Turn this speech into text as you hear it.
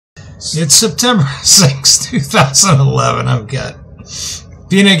It's September 6, 2011. I've got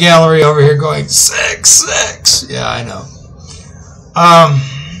Peanut Gallery over here going 6. Yeah, I know.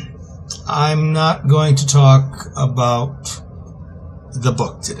 I'm not going to talk about the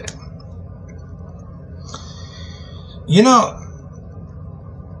book today. You know,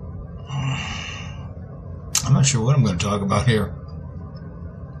 I'm not sure what I'm going to talk about here.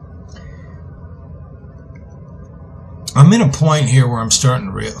 I'm in a point here where I'm starting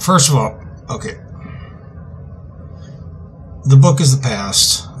to realize. First of all, okay, the book is the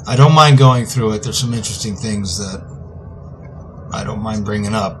past. I don't mind going through it. There's some interesting things that I don't mind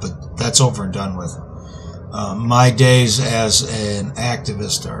bringing up, but that's over and done with. My days as an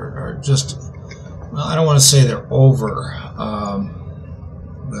activist are just, well, I don't want to say they're over,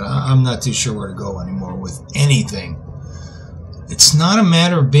 but I'm not too sure where to go anymore with anything. It's not a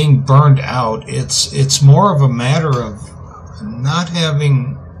matter of being burned out. It's more of a matter of not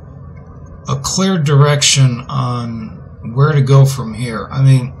having a clear direction on where to go from here. I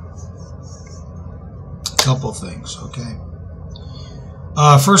mean, a couple things, okay?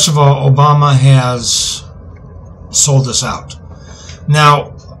 First of all, Obama has sold us out.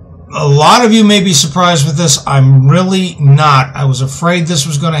 Now, a lot of you may be surprised with this. I'm really not. I was afraid this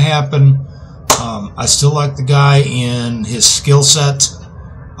was going to happen. I still like the guy in his skill set.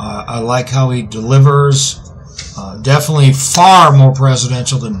 I like how he delivers. Definitely far more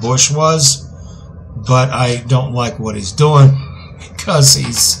presidential than Bush was. But I don't like what he's doing because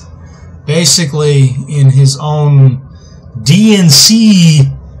he's basically in his own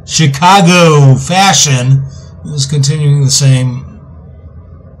DNC Chicago fashion is continuing the same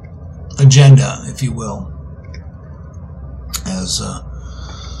agenda, if you will, as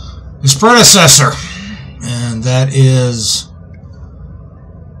his predecessor, and that is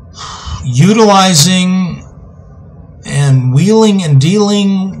utilizing and wheeling and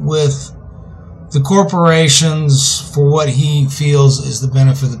dealing with the corporations for what he feels is the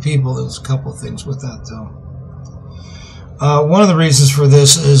benefit of the people. There's a couple of things with that, though. One of the reasons for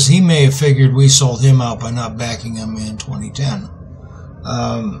this is he may have figured we sold him out by not backing him in 2010.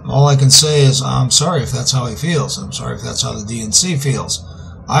 All I can say is I'm sorry if that's how he feels. I'm sorry if that's how the DNC feels.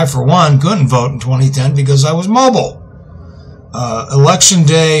 I, for one, couldn't vote in 2010 because I was mobile. Election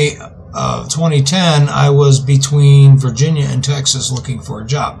day of 2010, I was between Virginia and Texas looking for a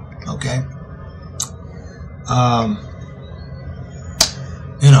job. Okay?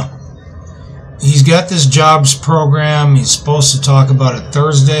 You know, he's got this jobs program. He's supposed to talk about it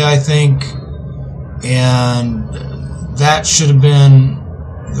Thursday, I think. And that should have been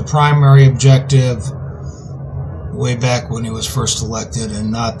the primary objective way back when he was first elected,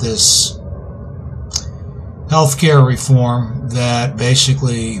 and not this healthcare reform that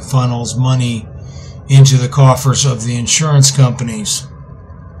basically funnels money into the coffers of the insurance companies.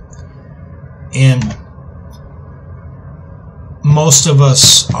 And most of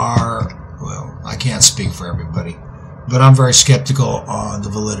us are, well, I can't speak for everybody, but I'm very skeptical on the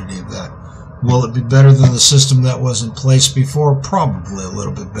validity of that. Will it be better than the system that was in place before? Probably a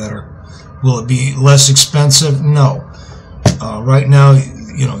little bit better. Will it be less expensive? No. Right now,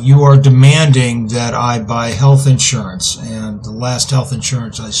 you know, you are demanding that I buy health insurance, and the last health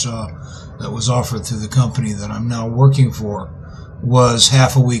insurance I saw that was offered through the company that I'm now working for was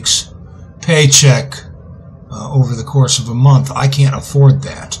half a week's paycheck over the course of a month. I can't afford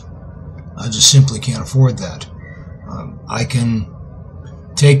that. I just simply can't afford that. I can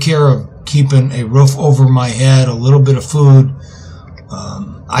take care of keeping a roof over my head, a little bit of food.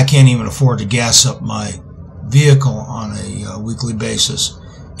 I can't even afford to gas up my vehicle on a weekly basis.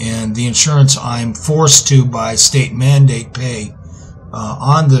 And the insurance I'm forced to by state mandate pay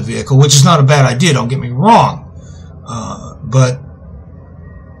on the vehicle, which is not a bad idea, don't get me wrong. But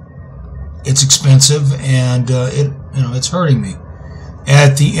it's expensive, and it's hurting me.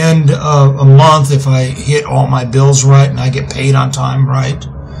 At the end of a month, if I hit all my bills right and I get paid on time right,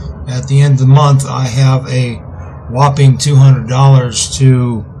 at the end of the month, I have a whopping $200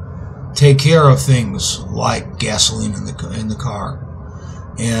 to take care of things like gasoline in the car.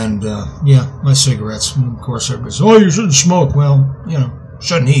 And, yeah, my cigarettes. And of course, everybody says, oh, you shouldn't smoke. Well, you know,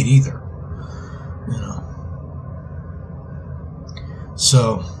 shouldn't eat either. You know.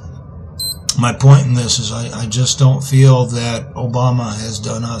 So, my point in this is I just don't feel that Obama has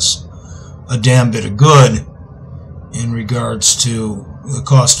done us a damn bit of good in regards to the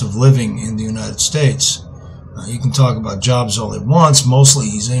cost of living in the United States. You can talk about jobs all he wants. Mostly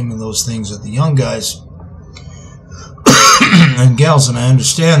he's aiming those things at the young guys and gals, and I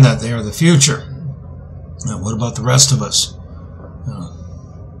understand that they are the future. Now, what about the rest of us?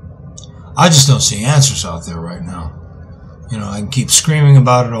 I just don't see answers out there right now. You know, I can keep screaming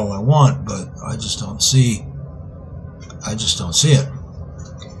about it all I want, but I just don't see it.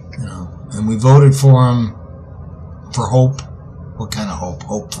 You know, and we voted for him for hope. What kind of hope?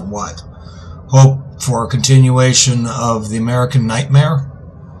 Hope for what? Hope for a continuation of the American nightmare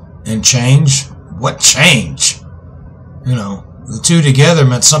and change. What change? You know, the two together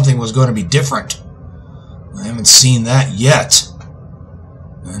meant something was going to be different. I haven't seen that yet.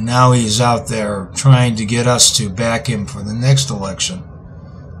 And now he's out there trying to get us to back him for the next election.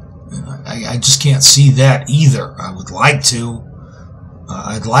 And I just can't see that either. I would like to.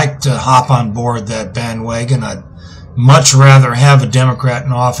 I'd like to hop on board that bandwagon. I'd much rather have a Democrat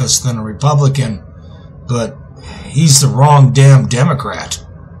in office than a Republican. But he's the wrong damn Democrat.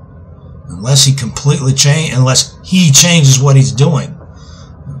 Unless he completely unless he changes what he's doing.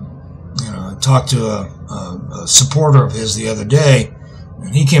 You know, I talked to a supporter of his the other day,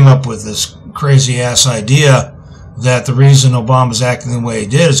 and he came up with this crazy-ass idea that the reason Obama's acting the way he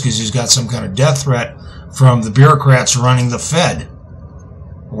did is because he's got some kind of death threat from the bureaucrats running the Fed.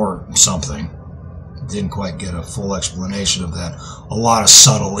 Or something. Didn't quite get a full explanation of that. A lot of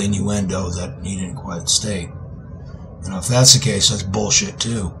subtle innuendo that he didn't quite state. You know, if that's the case, that's bullshit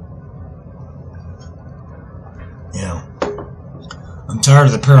too. You know, I'm tired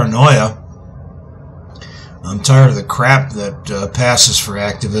of the paranoia. I'm tired of the crap that passes for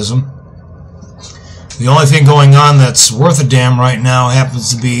activism. The only thing going on that's worth a damn right now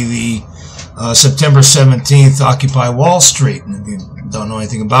happens to be the September 17th Occupy Wall Street. And if you don't know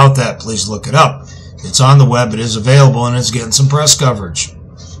anything about that, please look it up. It's on the web, it is available, and it's getting some press coverage.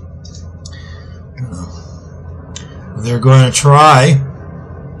 You know, they're going to try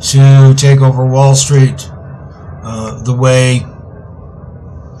to take over Wall Street the way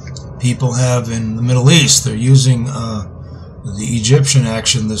people have in the Middle East. They're using the Egyptian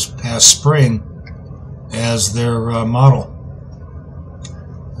action this past spring as their model.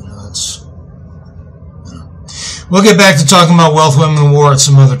 You know, it's, you know. We'll get back to talking about wealth, women, and war at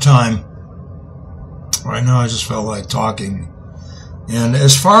some other time. Right now I just felt like talking. And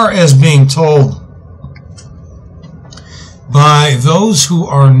as far as being told by those who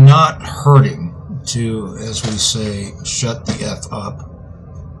are not hurting to, as we say, shut the F up,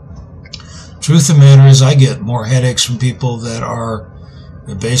 truth of the matter is I get more headaches from people that are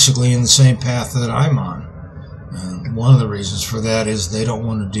basically in the same path that I'm on. And one of the reasons for that is they don't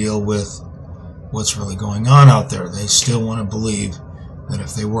want to deal with what's really going on out there. They still want to believe that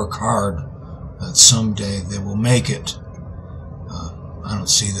if they work hard, that someday they will make it. I don't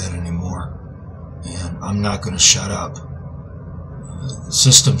see that anymore. And I'm not going to shut up. The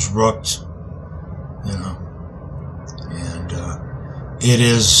system's rooked, you know. And it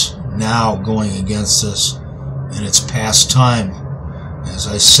is now going against us. And it's past time, as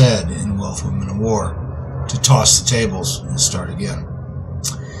I said in Wealth, Women, and War, to toss the tables and start again.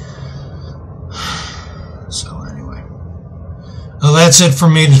 So anyway. Well, that's it for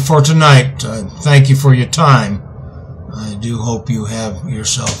me for tonight. Thank you for your time. I do hope you have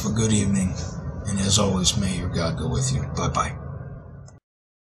yourself a good evening. And as always, may your God go with you. Bye-bye.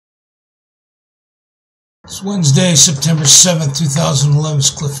 It's Wednesday, September 7th, 2011. It's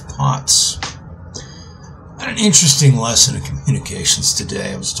Cliff Potts. I had an interesting lesson in communications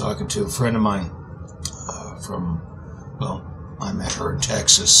today. I was talking to a friend of mine I met her in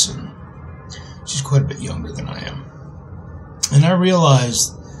Texas, and she's quite a bit younger than I am. And I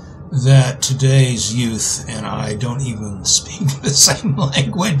realized that today's youth and I don't even speak the same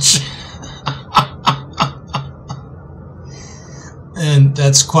language. And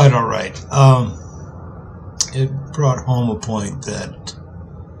that's quite all right. It brought home a point that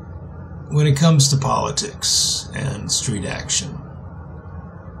when it comes to politics and street action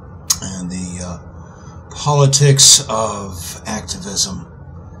and the politics of activism,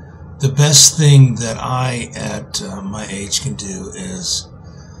 the best thing that I, at my age, can do is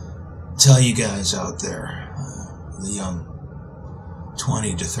tell you guys out there, the young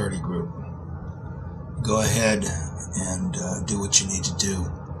 20 to 30 group, go ahead and do what you need to do.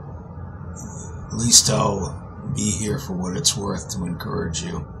 At least I'll be here for what it's worth to encourage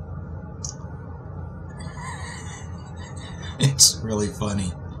you. It's really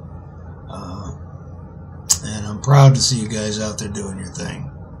funny. And I'm proud to see you guys out there doing your thing.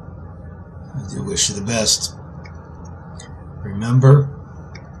 I do wish you the best. Remember,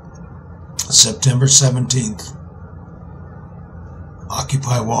 September 17th,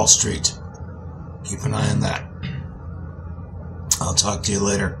 Occupy Wall Street. Keep an eye on that. I'll talk to you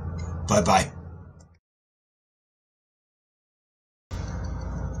later. Bye-bye.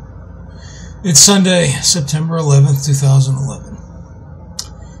 It's Sunday, September 11th, 2011.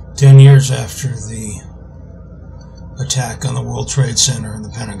 10 years after the attack on the World Trade Center and the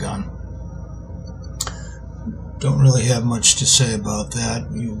Pentagon. Don't really have much to say about that.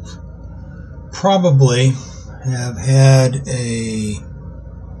 You probably have had a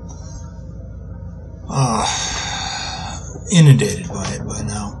inundated by it by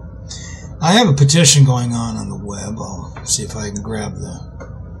now. I have a petition going on the web. I'll see if I can grab the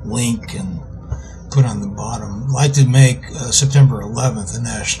link and put on the bottom. I'd like to make September 11th a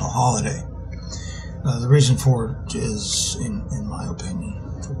national holiday. The reason for it is, in my opinion,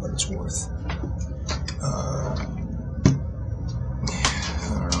 for what it's worth, I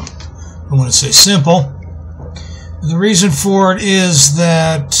don't know, I want to say simple. The reason for it is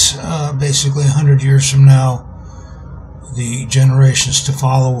that basically 100 years from now, the generations to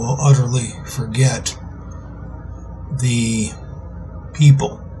follow will utterly forget the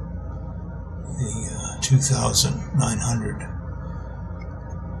people, the 2,900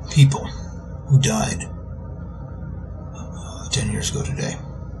 people who died 10 years ago today.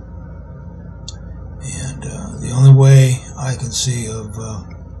 And the only way I can see of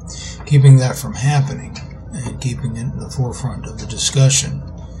keeping that from happening and keeping it in the forefront of the discussion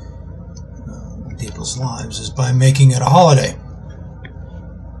in people's lives is by making it a holiday.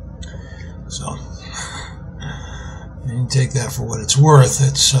 So, you can take that for what it's worth.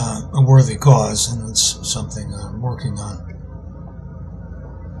 It's a worthy cause, and it's something I'm working on.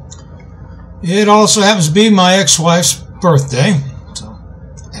 It also happens to be my ex-wife's birthday, so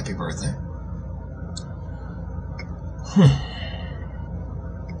happy birthday.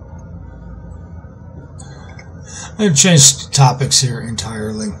 I've changed topics here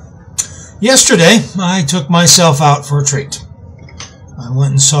entirely. Yesterday, I took myself out for a treat. I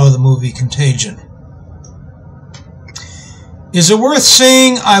went and saw the movie Contagion. Is it worth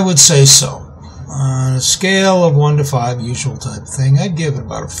seeing? I would say so. On a scale of 1 to 5, usual type thing, I'd give it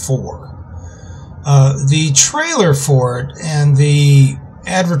about a 4. The trailer for it and the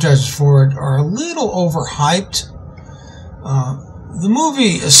advertisements for it are a little overhyped. The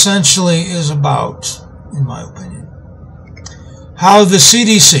movie essentially is about, in my opinion, how the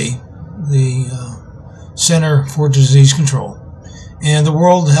CDC, the Center for Disease Control, and the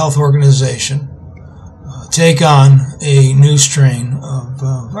World Health Organization take on a new strain of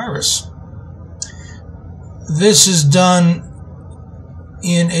virus. This is done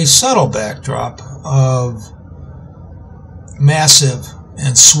in a subtle backdrop of massive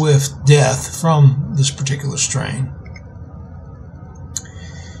and swift death from this particular strain.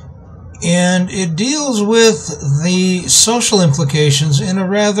 And it deals with the social implications in a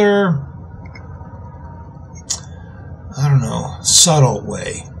rather, I don't know, subtle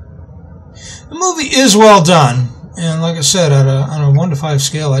way. The movie is well done, and like I said, on a 1 to 5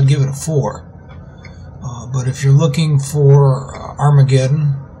 scale, I'd give it a 4. But if you're looking for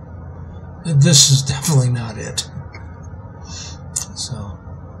Armageddon, this is definitely not it. So,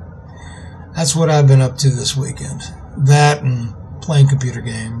 that's what I've been up to this weekend. That and playing computer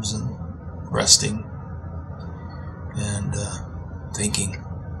games and resting and thinking.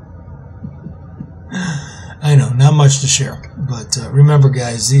 I know, not much to share. But remember,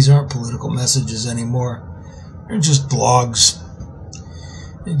 guys, these aren't political messages anymore. They're just blogs.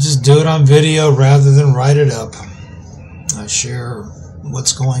 You just do it on video rather than write it up. I share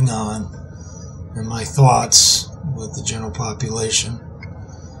what's going on and my thoughts with the general population.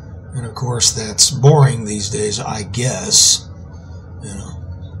 And of course, that's boring these days, I guess. You know,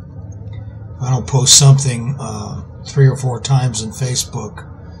 if I don't post something 3 or 4 times in Facebook,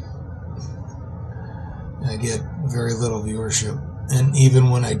 I get very little viewership. And even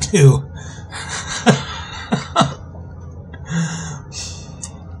when I do,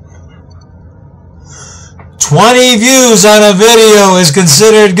 "20 views on a video is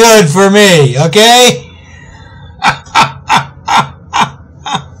considered good for me," okay?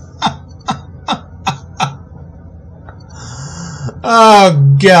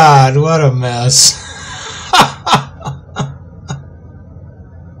 Oh, God, what a mess.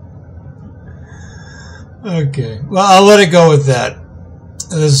 Okay, well, I'll let it go with that.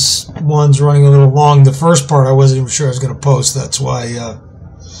 This one's running a little long. The first part I wasn't even sure I was going to post. That's why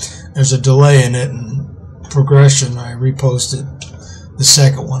there's a delay in it. And progression, I reposted the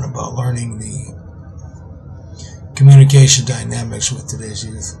second one about learning the communication dynamics with today's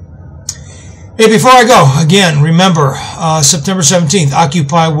youth. Hey, before I go, again, remember, September 17th,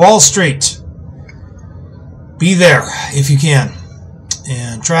 Occupy Wall Street. Be there if you can,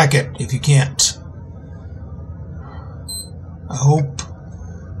 and track it if you can't. I hope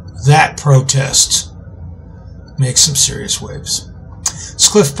that protest makes some serious waves. It's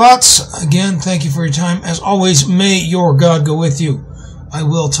Cliff Potts. Again, thank you for your time. As always, may your God go with you. I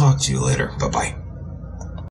will talk to you later. Bye-bye.